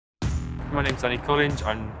My name's Collinge,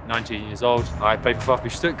 I'm 19 years old. I play for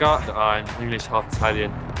VfB Stuttgart. I'm English, half Italian,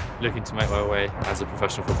 looking to make my way as a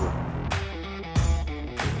professional footballer.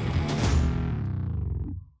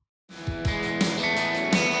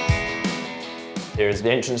 Here is the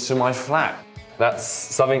entrance to my flat. That's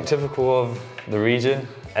something typical of the region.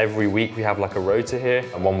 Every week we have like a rota here,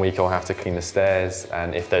 and one week I'll have to clean the stairs,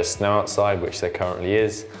 and if there's snow outside, which there currently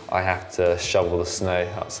is, I have to shovel the snow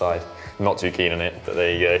outside. Not too keen on it, but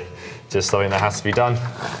there you go. Just something that has to be done.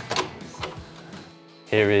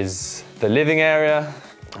 Here is the living area.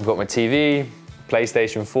 I've got my TV,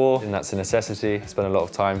 PlayStation 4, and that's a necessity. I spend a lot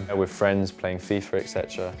of time with friends playing FIFA,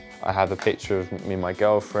 etc. I have a picture of me and my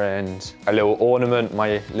girlfriend, a little ornament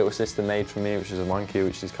my little sister made for me, which is a monkey,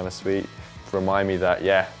 which is kind of sweet, to remind me that,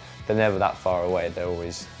 yeah, they're never that far away, they're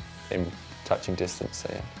always in touching distance, so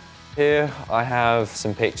yeah. Here I have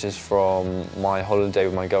some pictures from my holiday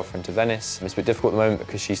with my girlfriend to Venice. It's a bit difficult at the moment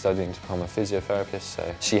because she's studying to become a physiotherapist,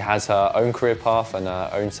 so she has her own career path and her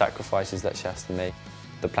own sacrifices that she has to make.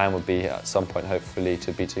 The plan would be at some point, hopefully,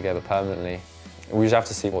 to be together permanently. We just have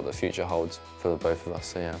to see what the future holds for the both of us,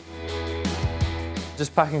 so yeah.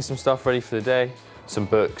 Just packing some stuff ready for the day. Some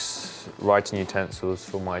books, writing utensils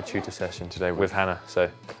for my tutor session today with Hannah, so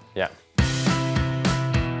yeah.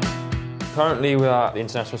 Currently we're at the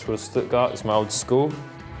International School of Stuttgart. It's my old school.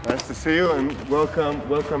 Nice to see you and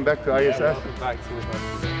welcome back to ISS. Welcome back to the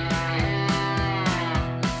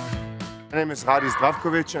My name is Radis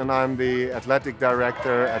Zdravkovic and I'm the athletic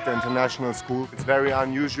director at the International School. It's very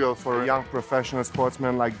unusual for a young professional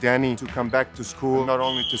sportsman like Danny to come back to school, not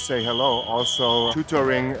only to say hello, also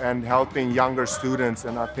tutoring and helping younger students,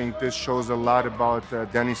 and I think this shows a lot about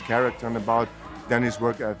Danny's character and about Danny's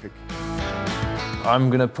work ethic.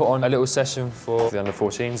 I'm going to put on a little session for the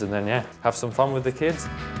under-14s and then, yeah, have some fun with the kids.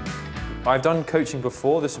 I've done coaching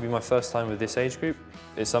before. This will be my first time with this age group.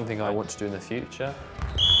 It's something I want to do in the future.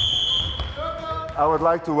 I would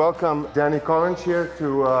like to welcome Danny Collinge here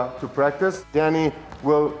to practice. Danny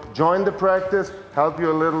will join the practice, help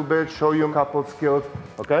you a little bit, show you a couple of skills,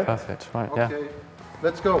 okay? Perfect, right, yeah. Okay,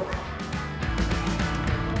 let's go.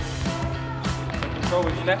 Control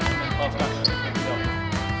with your left and pass back.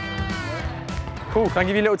 Cool, can I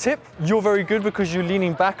give you a little tip? You're very good because you're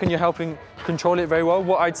leaning back and you're helping control it very well.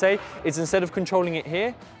 What I'd say is instead of controlling it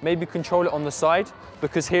here, maybe control it on the side,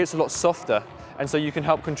 because here it's a lot softer, and so you can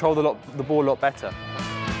help control the ball a lot better.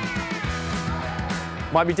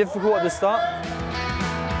 Might be difficult at the start.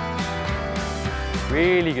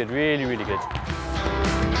 Really good, really, really good.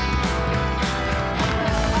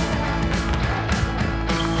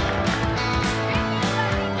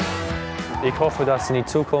 Ich hoffe, dass in die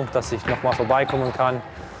Zukunft, dass ich noch mal vorbeikommen kann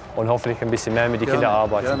und hoffentlich ein bisschen mehr mit den Kindern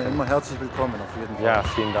arbeiten kann. Gerne, immer herzlich willkommen auf jeden Fall. Ja,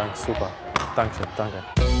 vielen Dank, super. Dankeschön, danke.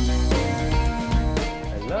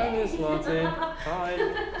 Hello, Miss Martin. Hi.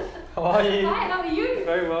 How are you? Hi, how are you?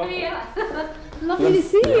 Very well. Yeah. Lovely to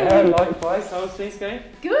see you. Yeah, likewise. How's things going?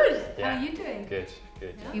 Good. Yeah. How are you doing? Good,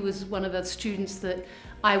 good. Yeah. He was one of the students that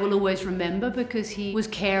I will always remember because he was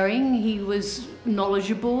caring, he was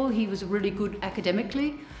knowledgeable, he was really good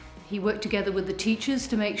academically. He worked together with the teachers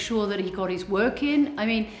to make sure that he got his work in. I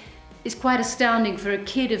mean, it's quite astounding for a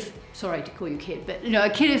kid of, sorry to call you a kid, but a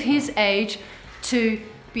kid of his age to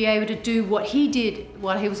be able to do what he did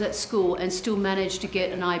while he was at school and still manage to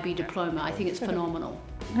get an IB diploma. I think it's phenomenal.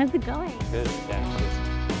 How's it going? Good, yeah. Good.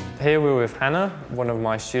 Here we're with Hannah, one of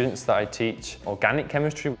my students that I teach organic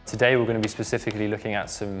chemistry. Today we're going to be specifically looking at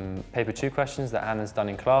some paper 2 questions that Hannah's done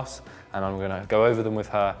in class, and I'm going to go over them with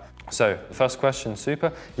her. So, the first question,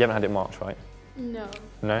 super. You haven't had it marked, right? No.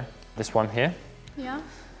 No? This one here? Yeah.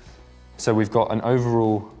 So we've got an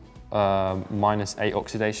overall -8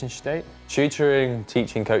 oxidation state. Tutoring,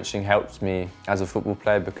 teaching, coaching helps me as a football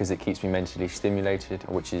player because it keeps me mentally stimulated,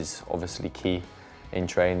 which is obviously key in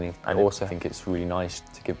training. I also think it's really nice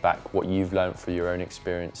to give back what you've learned through your own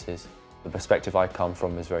experiences. The perspective I come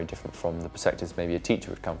from is very different from the perspectives maybe a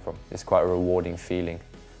teacher would come from. It's quite a rewarding feeling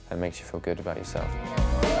and makes you feel good about yourself.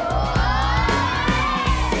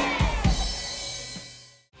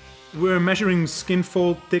 We're measuring skin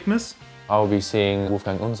fold thickness. I'll be seeing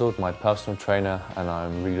Wolfgang Unselt, my personal trainer, and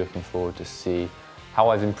I'm really looking forward to see how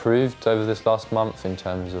I've improved over this last month in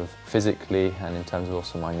terms of physically and in terms of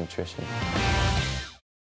also my nutrition.